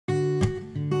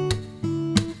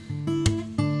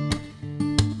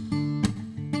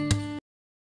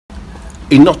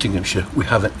In Nottinghamshire, we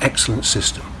have an excellent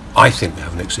system. I think we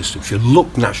have an excellent system. If you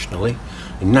look nationally,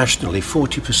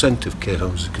 40% of care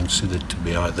homes are considered to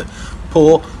be either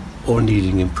poor or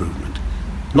needing improvement.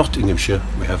 Nottinghamshire,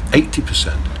 we have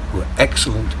 80% who are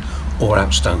excellent or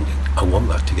outstanding. I want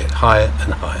that to get higher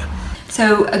and higher.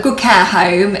 So a good care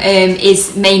home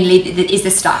is mainly the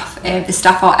staff. The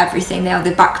staff are everything. They are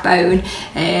the backbone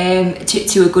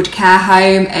to a good care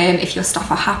home. If your staff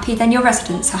are happy, then your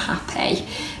residents are happy.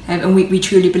 And we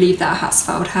truly believe that at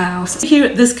Hatzfeld House. Here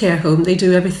at this care home, they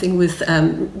do everything with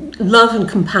love and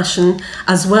compassion,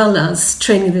 as well as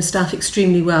training their staff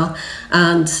extremely well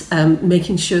and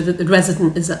making sure that the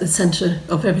resident is at the centre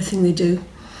of everything they do.